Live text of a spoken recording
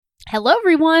Hello,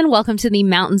 everyone. Welcome to the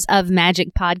Mountains of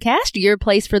Magic podcast, your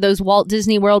place for those Walt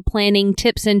Disney World planning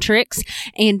tips and tricks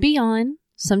and beyond.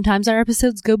 Sometimes our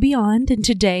episodes go beyond, and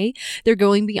today they're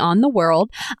going beyond the world.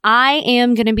 I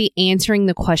am going to be answering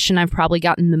the question I've probably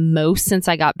gotten the most since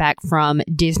I got back from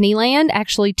Disneyland.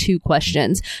 Actually, two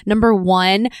questions. Number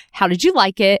one, how did you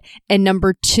like it? And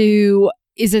number two,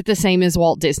 is it the same as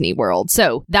Walt Disney World?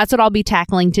 So that's what I'll be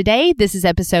tackling today. This is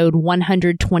episode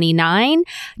 129,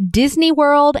 Disney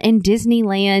World and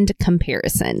Disneyland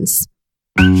comparisons.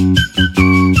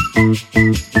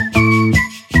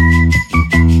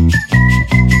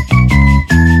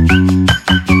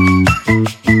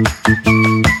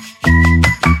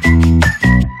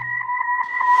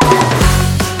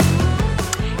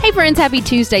 Hey friends, happy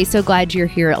Tuesday. So glad you're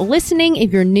here listening.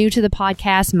 If you're new to the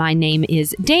podcast, my name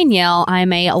is Danielle.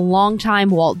 I'm a longtime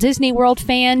Walt Disney World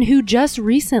fan who just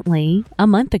recently, a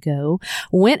month ago,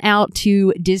 went out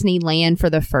to Disneyland for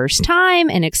the first time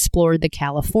and explored the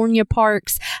California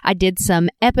parks. I did some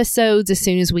episodes as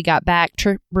soon as we got back,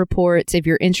 trip reports. If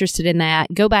you're interested in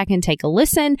that, go back and take a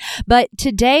listen. But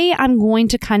today I'm going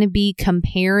to kind of be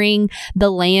comparing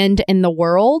the land and the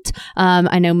world.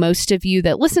 I know most of you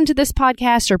that listen to this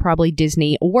podcast are probably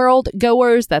Disney World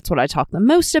goers. That's what I talk the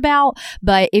most about.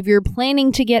 But if you're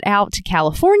planning to get out to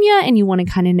California and you want to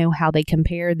kind of know how they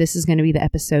compare, this is going to be the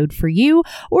episode for you.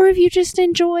 Or if you just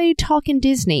enjoy talking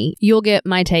Disney, you'll get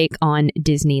my take on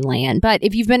Disneyland. But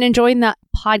if you've been enjoying the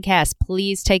podcast,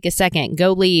 please take a second,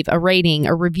 go leave a rating,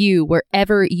 a review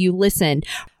wherever you listen.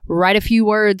 Write a few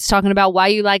words talking about why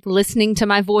you like listening to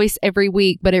my voice every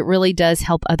week, but it really does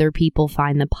help other people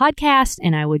find the podcast,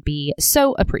 and I would be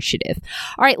so appreciative.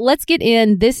 All right, let's get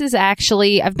in. This is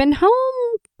actually, I've been home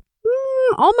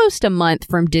almost a month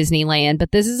from Disneyland,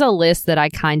 but this is a list that I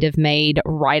kind of made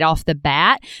right off the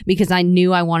bat because I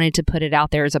knew I wanted to put it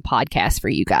out there as a podcast for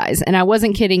you guys. And I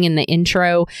wasn't kidding in the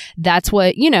intro. That's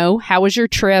what, how was your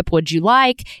trip? What'd you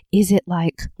like? Is it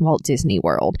like Walt Disney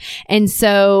World? And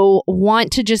so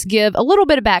want to just give a little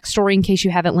bit of backstory in case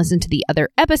you haven't listened to the other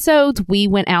episodes. We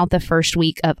went out the first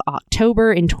week of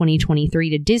October in 2023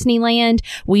 to Disneyland.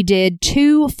 We did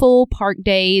 2 full park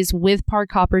days with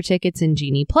Park Hopper tickets and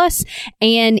Genie Plus.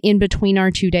 And in between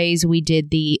our 2 days, we did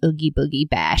the Oogie Boogie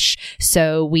Bash.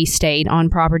 So we stayed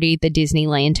on property at the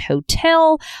Disneyland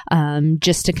Hotel,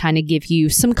 just to kind of give you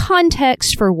some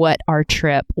context for what our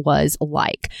trip was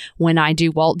like. When I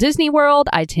do Walt Disney World,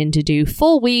 I tend to do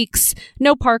full weeks,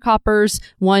 no park hoppers,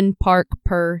 1 park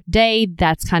per day.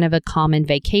 That's kind of a common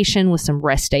vacation with some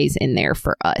rest days in there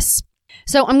for us.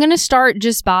 So I'm going to start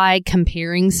just by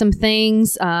comparing some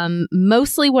things.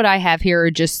 Mostly what I have here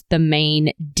are just the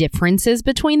main differences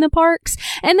between the parks,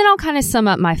 and then I'll kind of sum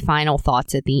up my final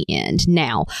thoughts at the end.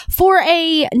 Now, for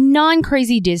a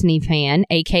non-crazy Disney fan,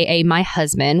 aka my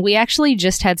husband, we actually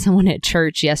just had someone at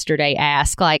church yesterday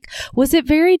ask, was it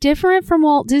very different from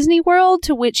Walt Disney World?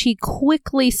 To which he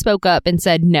quickly spoke up and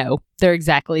said, no, they're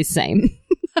exactly the same.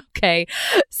 Okay,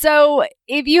 so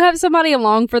if you have somebody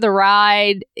along for the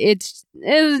ride, it's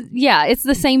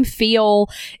the same feel.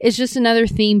 It's just another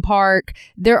theme park.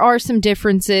 There are some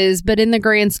differences, but in the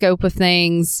grand scope of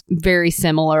things, very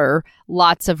similar.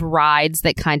 Lots of rides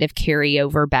that kind of carry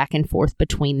over back and forth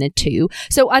between the two.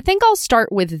 So I think I'll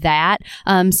start with that.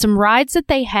 Some rides that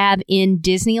they have in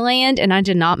Disneyland, and I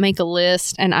did not make a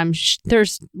list, and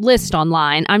there's lists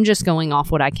online. I'm just going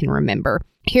off what I can remember.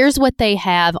 Here's what they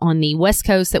have on the West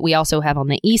Coast that we also have on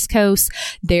the East Coast.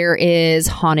 There is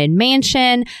Haunted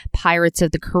Mansion, Pirates of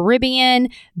the Caribbean,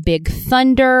 Big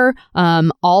Thunder.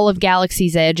 All of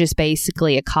Galaxy's Edge is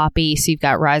basically a copy. So you've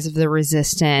got Rise of the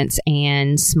Resistance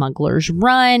and Smuggler's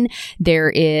Run. There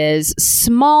is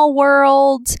Small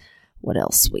World. What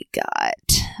else we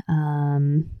got?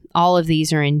 All of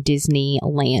these are in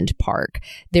Disneyland Park.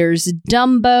 There's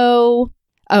Dumbo.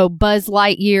 Buzz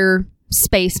Lightyear.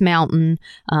 Space Mountain,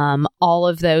 all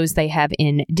of those they have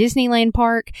in Disneyland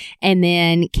Park. And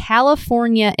then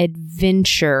California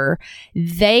Adventure,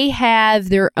 they have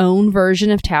their own version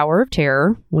of Tower of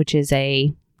Terror, which is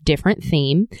a different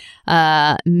theme.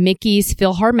 Mickey's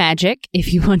PhilharMagic,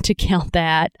 if you want to count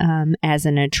that as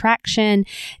an attraction.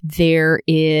 There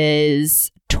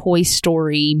is Toy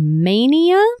Story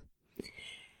Mania.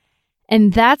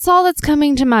 And that's all that's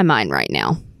coming to my mind right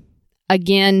now.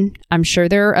 Again, I'm sure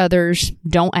there are others.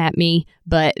 Don't at me,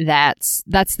 but that's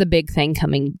the big thing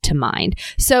coming to mind.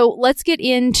 So let's get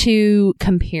into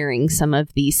comparing some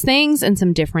of these things and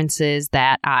some differences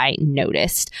that I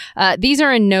noticed. These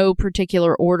are in no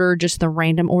particular order, just the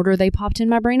random order they popped in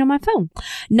my brain on my phone.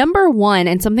 Number one,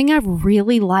 and something I've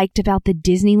really liked about the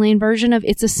Disneyland version of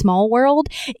It's a Small World,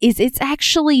 is it's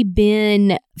actually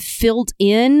been filled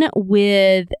in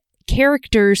with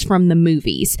characters from the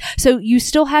movies. So you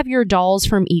still have your dolls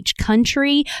from each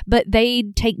country, but they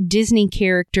take Disney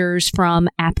characters from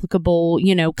applicable,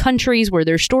 countries where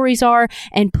their stories are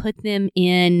and put them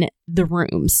in the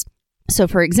rooms. So,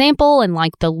 for example, in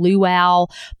like the Luau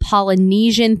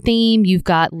Polynesian theme, you've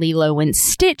got Lilo and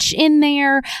Stitch in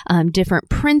there. Different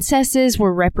princesses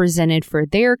were represented for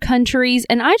their countries.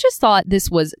 And I just thought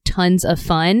this was tons of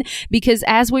fun because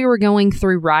as we were going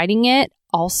through writing it,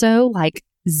 also like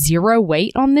zero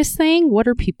weight on this thing. What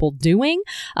are people doing?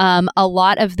 A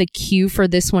lot of the queue for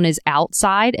this one is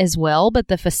outside as well, but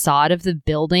the facade of the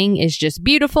building is just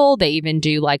beautiful. They even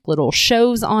do like little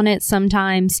shows on it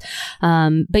sometimes.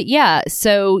 But yeah,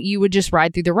 so you would just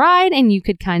ride through the ride and you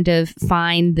could kind of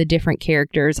find the different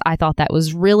characters. I thought that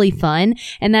was really fun.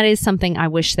 And that is something I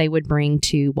wish they would bring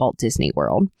to Walt Disney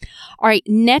World. All right,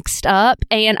 next up,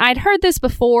 and I'd heard this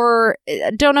before.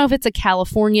 Don't know if it's a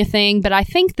California thing, but I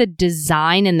think the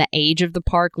design and the age of the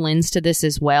park lends to this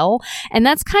as well. And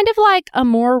that's kind of like a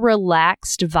more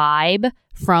relaxed vibe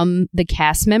from the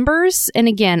cast members. And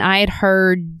again, I had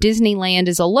heard Disneyland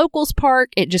is a locals park.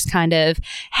 It just kind of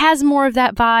has more of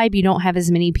that vibe. You don't have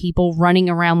as many people running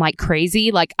around like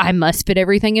crazy, like I must fit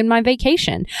everything in my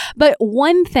vacation. But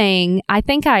one thing I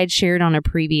think I had shared on a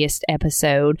previous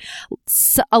episode,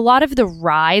 a lot of the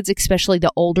rides, especially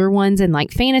the older ones in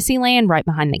like Fantasyland right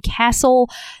behind the castle,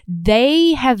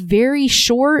 they have very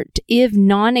short, if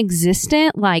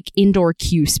non-existent, like indoor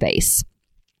queue space.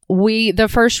 The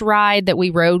first ride that we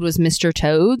rode was Mr.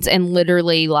 Toad's, and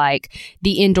literally like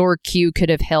the indoor queue could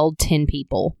have held 10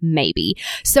 people, maybe.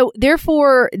 So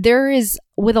therefore, there is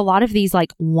with a lot of these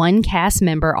like one cast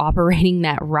member operating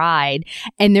that ride,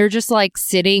 and they're just like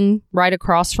sitting right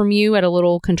across from you at a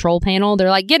little control panel. They're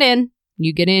like, get in,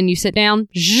 you sit down,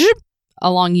 zhoop,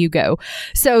 along you go.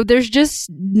 So there's just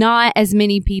not as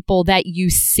many people that you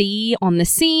see on the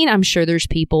scene. I'm sure there's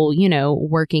people,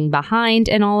 working behind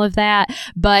and all of that.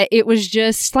 But it was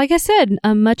just, like I said,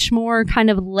 a much more kind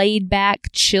of laid back,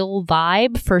 chill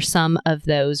vibe for some of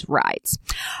those rides.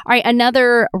 All right,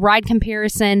 another ride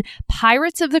comparison,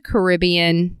 Pirates of the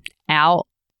Caribbean out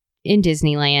in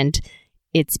Disneyland.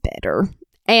 It's better.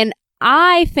 And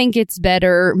I think it's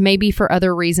better maybe for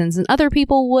other reasons than other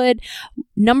people would.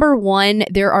 Number one,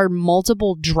 there are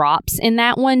multiple drops in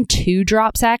that one, 2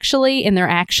 drops actually, and they're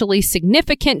actually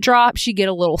significant drops. You get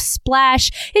a little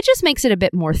splash. It just makes it a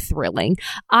bit more thrilling.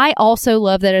 I also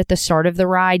love that at the start of the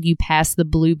ride, you pass the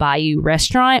Blue Bayou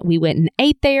restaurant. We went and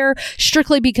ate there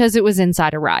strictly because it was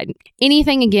inside a ride.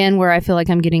 Anything again where I feel like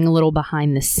I'm getting a little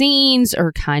behind the scenes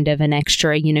or kind of an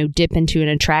extra, dip into an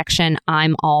attraction,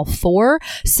 I'm all for.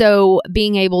 So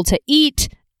being able to eat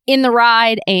in the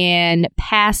ride and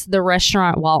pass the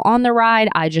restaurant while on the ride,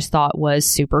 I just thought was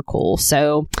super cool.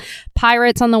 So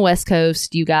Pirates on the West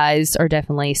Coast, you guys are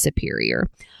definitely superior.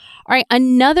 All right,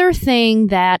 another thing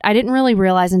that I didn't really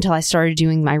realize until I started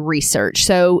doing my research.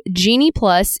 So Genie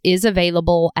Plus is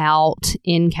available out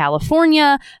in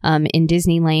California, in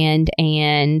Disneyland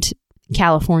and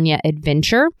California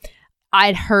Adventure.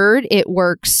 I'd heard it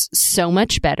works so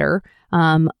much better.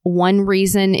 One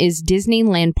reason is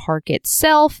Disneyland Park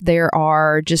itself. There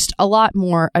are just a lot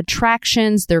more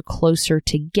attractions. They're closer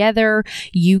together.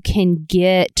 You can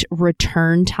get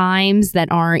return times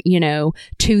that aren't,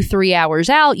 2-3 hours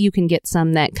out. You can get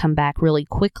some that come back really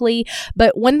quickly.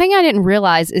 But one thing I didn't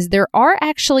realize is there are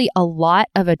actually a lot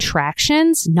of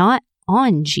attractions not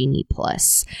on Genie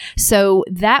Plus. So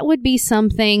that would be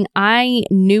something I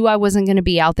knew I wasn't going to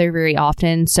be out there very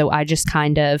often. So I just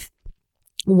kind of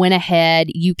went ahead.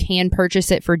 You can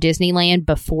purchase it for Disneyland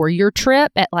before your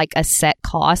trip at like a set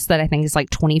cost that I think is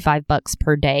like $25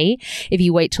 per day. If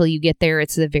you wait till you get there,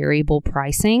 it's the variable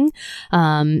pricing.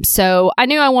 So I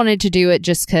knew I wanted to do it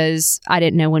just because I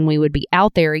didn't know when we would be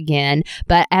out there again.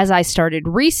 But as I started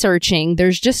researching,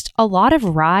 there's just a lot of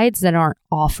rides that aren't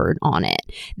offered on it.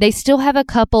 They still have a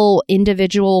couple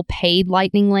individual paid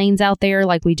lightning lanes out there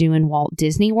like we do in Walt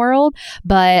Disney World.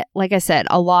 But like I said,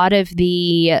 a lot of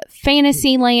the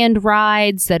Fantasyland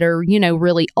rides that are,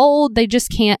 really old, they just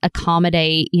can't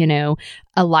accommodate,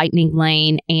 a lightning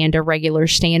lane and a regular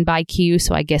standby queue.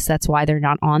 So I guess that's why they're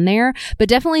not on there. But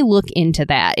definitely look into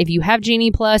that. If you have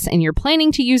Genie Plus and you're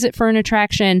planning to use it for an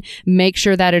attraction, make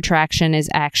sure that attraction is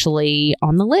actually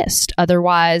on the list.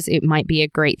 Otherwise, it might be a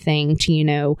great thing to,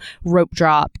 rope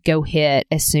drop, go hit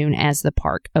as soon as the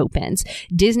park opens.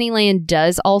 Disneyland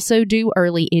does also do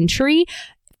early entry,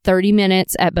 30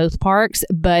 minutes at both parks,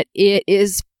 but it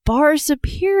is far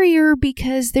superior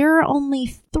because there are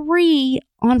only 3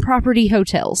 on-property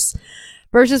hotels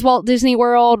versus Walt Disney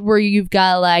World where you've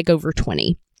got like over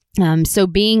 20. So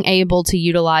being able to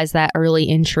utilize that early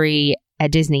entry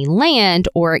at Disneyland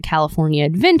or at California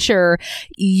Adventure,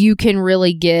 you can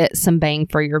really get some bang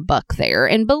for your buck there.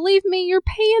 And believe me, you're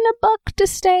paying $1 to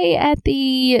stay at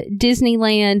the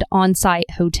Disneyland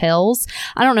on-site hotels.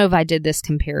 I don't know if I did this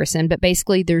comparison, but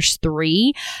basically there's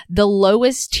 3. The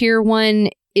lowest tier one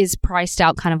is priced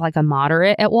out kind of like a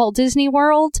moderate at Walt Disney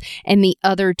World, and the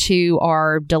other 2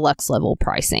 are deluxe level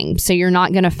pricing. So you're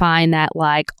not going to find that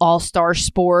like All-Star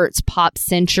Sports Pop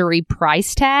Century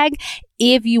price tag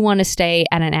if you want to stay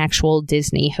at an actual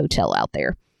Disney hotel out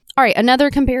there. All right, another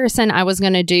comparison I was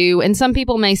going to do, and some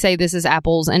people may say this is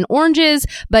apples and oranges,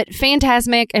 but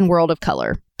Fantasmic and World of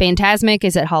Color. Fantasmic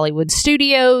is at Hollywood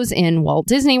Studios in Walt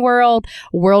Disney World.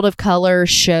 World of Color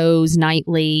shows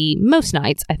nightly, most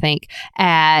nights, I think,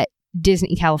 at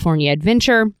Disney California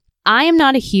Adventure. I am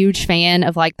not a huge fan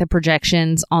of like the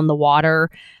projections on the water.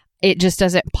 It just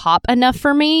doesn't pop enough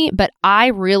for me, but I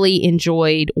really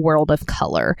enjoyed World of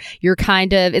Color.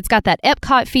 It's got that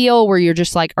Epcot feel where you're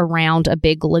just like around a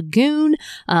big lagoon.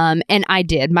 And I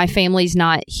did. My family's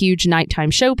not huge nighttime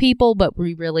show people, but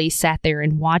we really sat there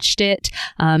and watched it.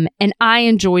 And I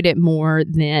enjoyed it more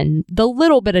than the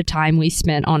little bit of time we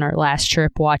spent on our last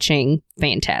trip watching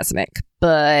Fantasmic.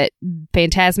 But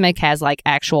Fantasmic has like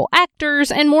actual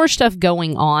actors and more stuff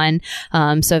going on.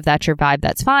 So if that's your vibe,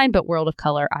 that's fine. But World of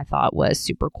Color, I thought was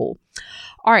super cool.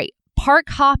 All right. Park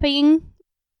hopping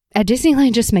at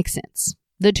Disneyland just makes sense.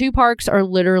 The 2 parks are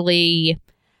literally,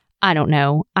 I don't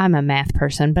know. I'm a math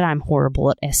person, but I'm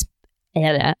horrible at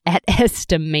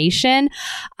estimation.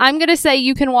 I'm going to say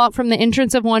you can walk from the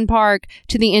entrance of one park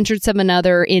to the entrance of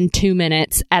another in 2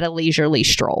 minutes at a leisurely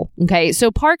stroll. Okay,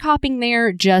 so park hopping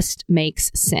there just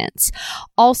makes sense.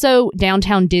 Also,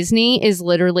 downtown Disney is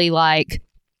literally like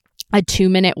a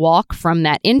 2-minute walk from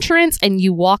that entrance, and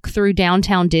you walk through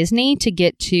downtown Disney to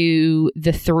get to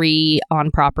the 3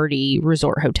 on-property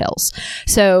resort hotels.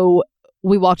 So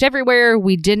we walked everywhere.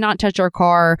 We did not touch our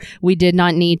car. We did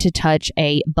not need to touch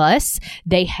a bus.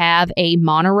 They have a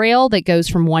monorail that goes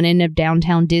from one end of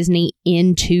downtown Disney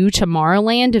into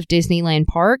Tomorrowland of Disneyland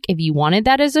Park if you wanted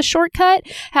that as a shortcut.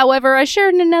 However, I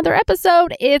shared in another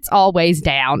episode, it's always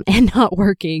down and not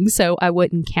working, so I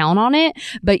wouldn't count on it.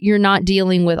 But you're not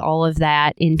dealing with all of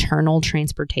that internal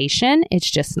transportation.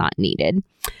 It's just not needed.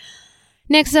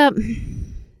 Next up,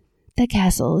 the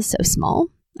castle is so small.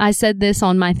 I said this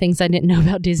on my things I didn't know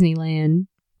about Disneyland,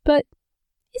 but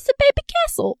it's a baby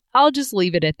castle. I'll just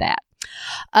leave it at that.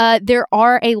 There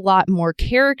are a lot more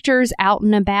characters out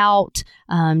and about,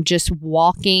 just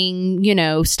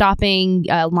walking, stopping,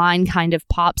 a line kind of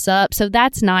pops up. So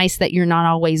that's nice that you're not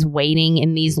always waiting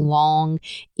in these long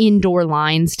indoor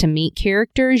lines to meet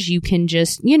characters. You can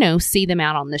just, see them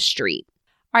out on the street.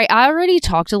 All right, I already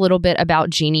talked a little bit about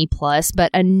Genie Plus,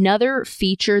 but another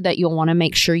feature that you'll want to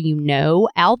make sure you know,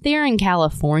 out there in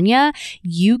California,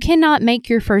 you cannot make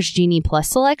your first Genie Plus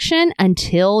selection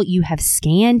until you have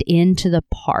scanned into the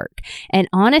park. And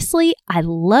honestly, I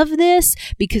love this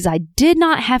because I did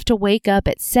not have to wake up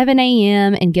at 7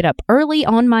 a.m. and get up early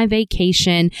on my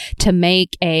vacation to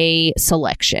make a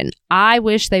selection. I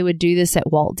wish they would do this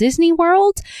at Walt Disney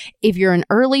World. If you're an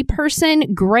early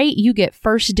person, great, you get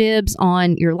first dibs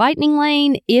on your lightning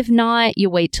lane. If not, you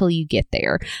wait till you get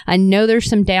there. I know there's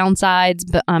some downsides,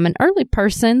 but I'm an early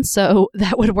person, so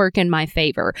that would work in my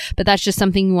favor. But that's just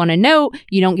something you want to note.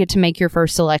 You don't get to make your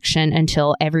first selection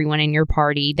until everyone in your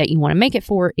party that you want to make it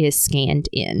for is scanned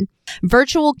in.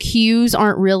 Virtual queues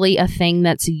aren't really a thing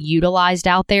that's utilized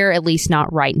out there, at least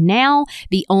not right now.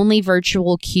 The only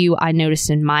virtual queue I noticed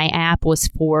in my app was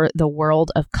for the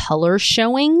World of Color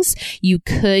showings. You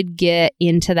could get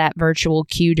into that virtual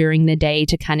queue during the day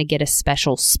to kind of get a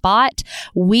special spot.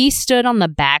 We stood on the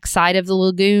back side of the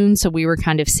lagoon, so we were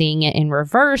kind of seeing it in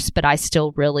reverse, but I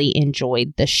still really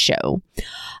enjoyed the show.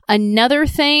 Another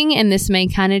thing, and this may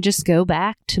kind of just go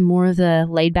back to more of the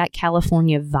laid-back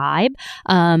California vibe,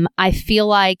 I feel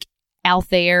like out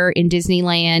there in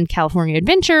Disneyland, California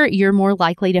Adventure, you're more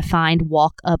likely to find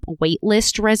walk-up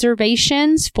waitlist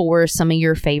reservations for some of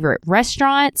your favorite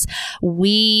restaurants.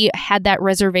 We had that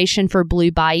reservation for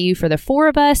Blue Bayou for the 4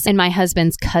 of us, and my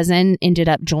husband's cousin ended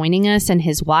up joining us and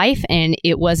his wife, and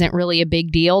it wasn't really a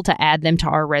big deal to add them to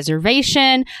our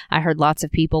reservation. I heard lots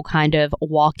of people kind of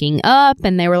walking up,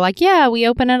 and they were like, yeah, we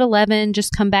open at 11,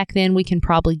 just come back then, we can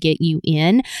probably get you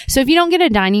in. So if you don't get a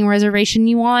dining reservation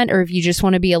you want, or if you just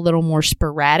want to be a little more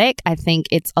sporadic, I think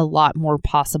it's a lot more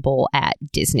possible at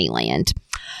Disneyland.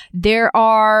 There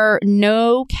are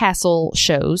no castle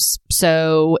shows,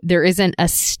 so there isn't a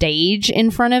stage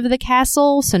in front of the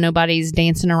castle, so nobody's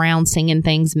dancing around singing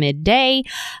things midday.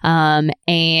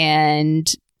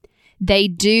 And They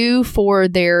do, for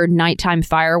their nighttime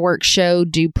fireworks show,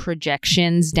 do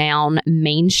projections down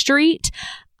Main Street.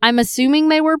 I'm assuming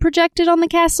they were projected on the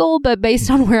castle, but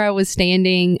based on where I was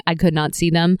standing, I could not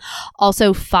see them.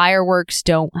 Also, fireworks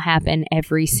don't happen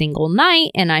every single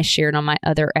night, and I shared on my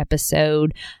other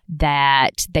episode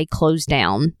that they closed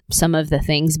down some of the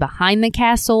things behind the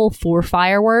castle for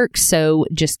fireworks, so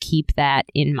just keep that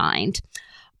in mind.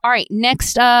 All right,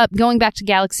 next up, going back to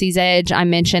Galaxy's Edge, I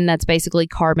mentioned that's basically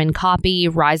carbon copy,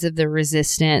 Rise of the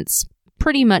Resistance,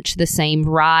 pretty much the same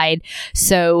ride.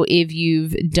 So if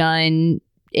you've done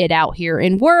it out here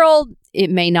in World, it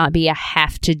may not be a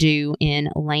have to do in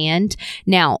Land.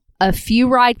 Now, a few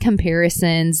ride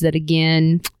comparisons that,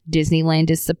 again, Disneyland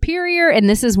is superior, and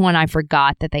this is one I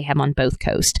forgot that they have on both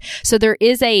coasts. So there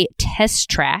is a test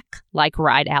track like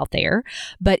ride out there,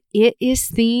 but it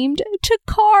is themed to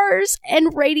Cars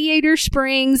and Radiator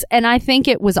Springs, and I think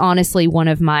it was honestly one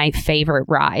of my favorite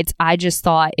rides. I just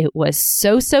thought it was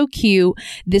so cute.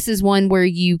 This is one where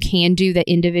you can do the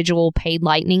individual paid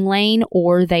lightning lane,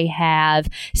 or they have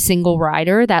single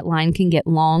rider. That line can get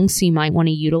long, so you might want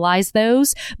to utilize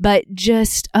those. But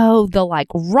just, the like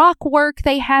rock work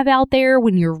they have out there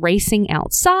when you're racing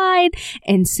outside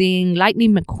and seeing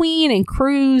Lightning McQueen and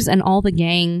Cruz and all the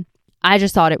gang. I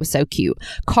just thought it was so cute.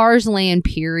 Cars Land,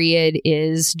 period,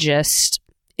 is just,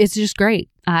 it's just great.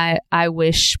 I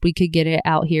wish we could get it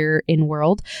out here in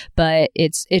World, but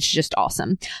it's just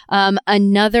awesome.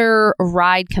 Another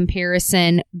ride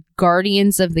comparison,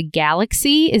 Guardians of the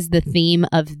Galaxy is the theme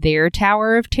of their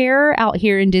Tower of Terror out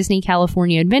here in Disney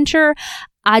California Adventure.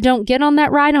 I don't get on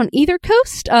that ride on either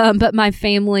coast, but my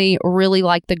family really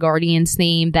liked the Guardians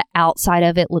theme. The outside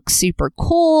of it looks super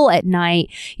cool. At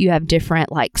night, you have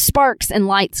different like sparks and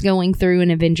lights going through an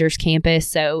Avengers campus.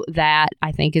 So that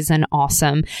I think is an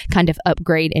awesome kind of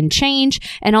upgrade and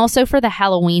change. And also for the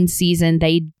Halloween season,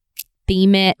 they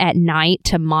theme it at night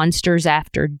to Monsters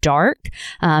After Dark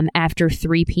after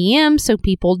 3 p.m. So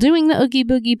people doing the Oogie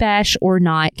Boogie Bash or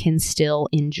not can still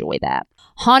enjoy that.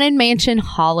 Haunted Mansion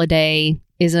Holiday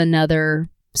is another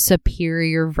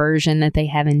superior version that they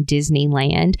have in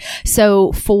Disneyland.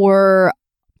 So for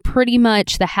pretty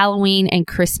much the Halloween and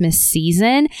Christmas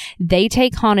season, they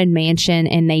take Haunted Mansion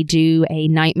and they do a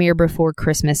Nightmare Before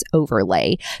Christmas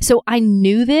overlay. So I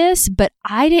knew this, but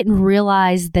I didn't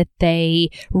realize that they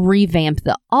revamped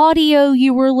the audio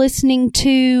you were listening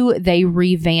to. They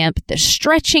revamped the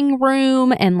stretching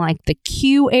room and like the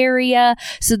queue area.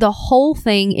 So the whole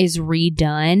thing is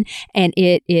redone, and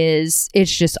it's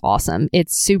just awesome.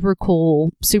 It's super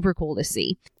cool to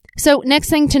see. So next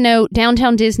thing to note,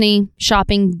 Downtown Disney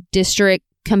shopping district,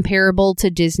 comparable to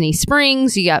Disney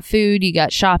Springs. You got food, you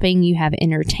got shopping, you have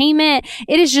entertainment.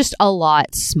 It is just a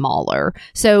lot smaller.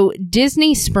 So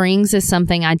Disney Springs is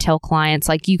something I tell clients,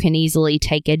 like, you can easily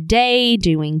take a day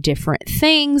doing different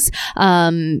things.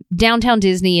 Downtown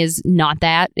Disney is not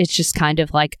that. It's just kind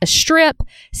of like a strip.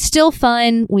 Still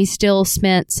fun. We still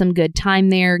spent some good time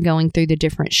there going through the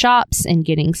different shops and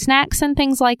getting snacks and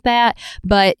things like that.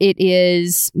 But it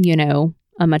is,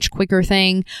 a much quicker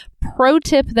thing. Pro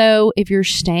tip though, if you're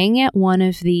staying at one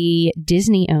of the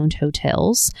Disney owned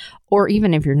hotels, or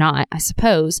even if you're not, I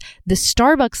suppose, the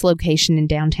Starbucks location in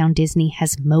downtown Disney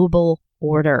has mobile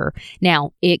order.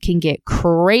 Now, it can get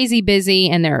crazy busy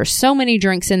and there are so many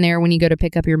drinks in there when you go to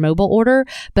pick up your mobile order.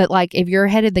 But like, if you're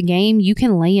ahead of the game, you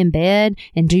can lay in bed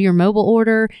and do your mobile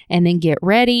order and then get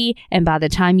ready. And by the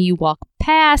time you walk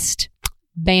past,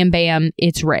 bam,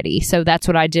 it's ready. So that's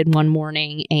what I did one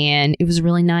morning, and it was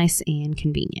really nice and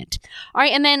convenient. All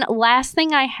right, and then last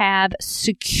thing I have,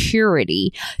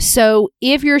 security. So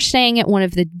if you're staying at one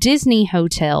of the Disney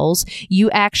hotels, you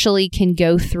actually can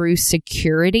go through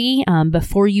security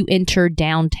before you enter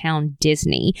downtown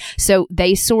Disney. So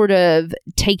they sort of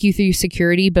take you through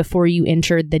security before you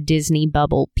enter the Disney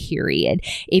bubble, period.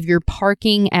 If you're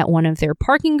parking at one of their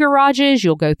parking garages,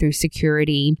 you'll go through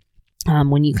security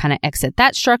when you kind of exit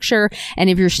that structure. And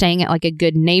if you're staying at like a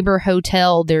Good Neighbor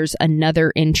hotel, there's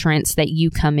another entrance that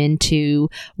you come into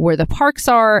where the parks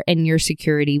are, and your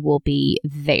security will be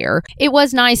there. It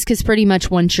was nice because pretty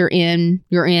much once you're in,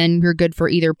 you're good for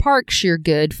either parks, you're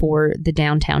good for the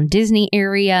downtown Disney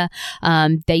area.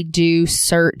 They do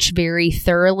search very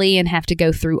thoroughly and have to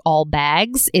go through all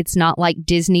bags. It's not like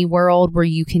Disney World where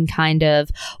you can kind of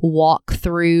walk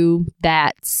through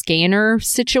that scanner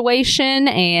situation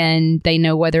and they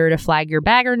know whether to flag your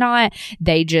bag or not.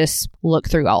 They just look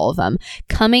through all of them.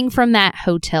 Coming from that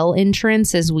hotel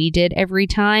entrance, as we did every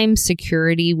time,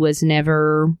 security was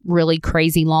never really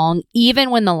crazy long. Even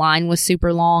when the line was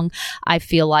super long, I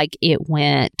feel like it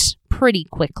went pretty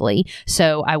quickly.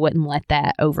 So I wouldn't let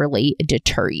that overly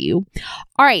deter you.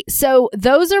 All right. So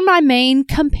those are my main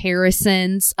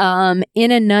comparisons. In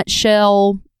a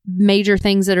nutshell, major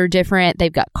things that are different.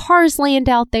 They've got Cars Land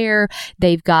out there.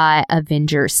 They've got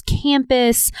Avengers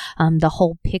Campus. The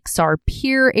whole Pixar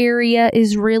Pier area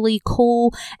is really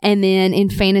cool. And then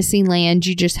in Fantasyland,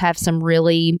 you just have some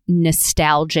really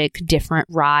nostalgic different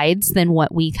rides than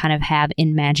what we kind of have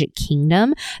in Magic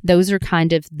Kingdom. Those are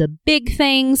kind of the big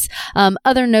things.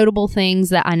 Other notable things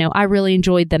that I know I really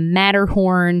enjoyed, the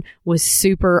Matterhorn was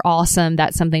super awesome.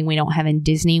 That's something we don't have in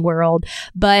Disney World.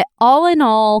 But all in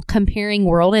all, comparing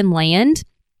World and Land,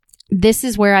 this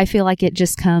is where I feel like it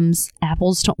just comes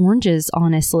apples to oranges,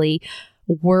 honestly.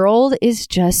 World is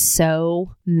just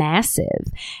so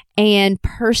massive. And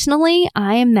personally,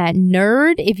 I am that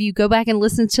nerd. If you go back and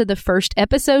listen to the first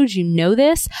episodes, you know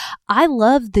this. I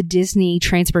love the Disney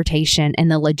transportation and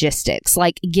the logistics,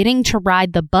 like getting to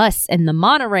ride the bus and the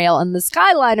monorail and the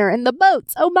Skyliner and the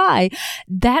boats. Oh my,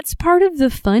 that's part of the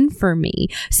fun for me.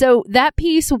 So that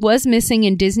piece was missing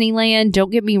in Disneyland.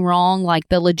 Don't get me wrong. Like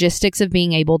the logistics of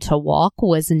being able to walk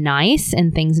was nice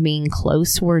and things being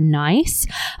close were nice.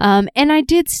 And I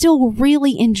did still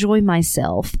really enjoy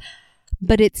myself.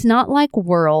 But it's not like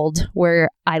World where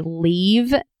I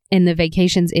leave and the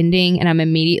vacation's ending and I'm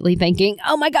immediately thinking,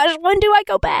 oh my gosh, when do I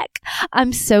go back?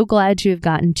 I'm so glad to have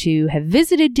gotten to have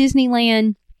visited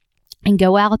Disneyland and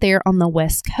go out there on the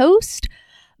West Coast.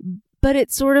 But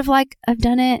it's sort of like I've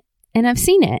done it and I've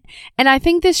seen it. And I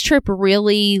think this trip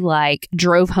really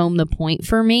drove home the point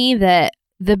for me that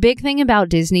the big thing about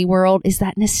Disney World is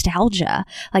that nostalgia.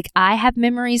 Like I have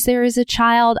memories there as a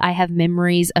child. I have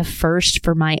memories of first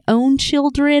for my own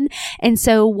children. And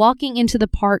so walking into the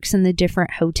parks and the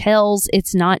different hotels,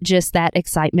 it's not just that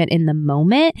excitement in the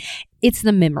moment. It's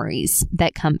the memories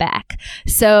that come back.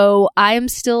 So I am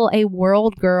still a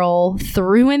World girl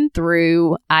through and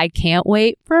through. I can't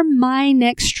wait for my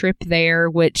next trip there,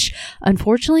 which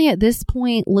unfortunately at this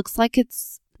point looks like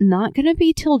it's not going to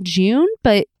be till June,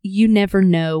 but you never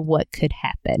know what could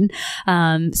happen.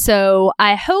 So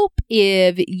I hope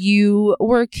if you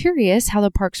were curious how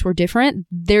the parks were different,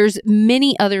 there's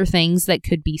many other things that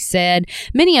could be said,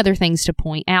 many other things to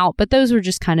point out, but those were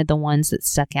just kind of the ones that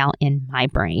stuck out in my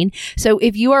brain. So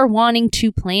if you are wanting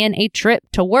to plan a trip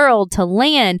to World, to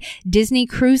Land, Disney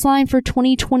Cruise Line for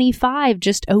 2025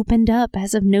 just opened up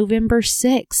as of November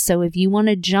 6th. So if you want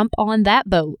to jump on that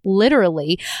boat,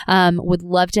 literally, would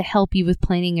love to help you with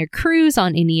planning a cruise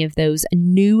on any of those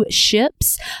new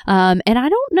ships. And I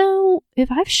don't know if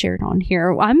I've shared on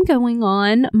here, I'm going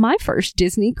on my first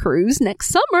Disney cruise next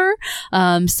summer.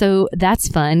 So that's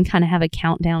fun. Kind of have a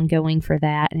countdown going for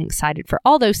that and excited for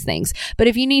all those things. But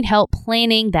if you need help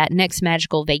planning that next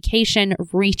magical vacation,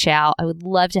 reach out. I would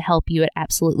love to help you at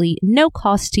absolutely no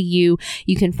cost to you.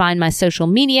 You can find my social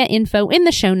media info in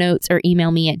the show notes or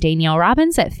email me at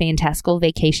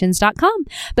daniellerobbins@fantasticalvacations.com.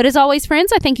 But as always,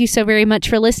 friends, I thank you so very much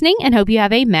for listening and hope you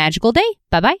have a magical day.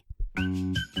 Bye-bye.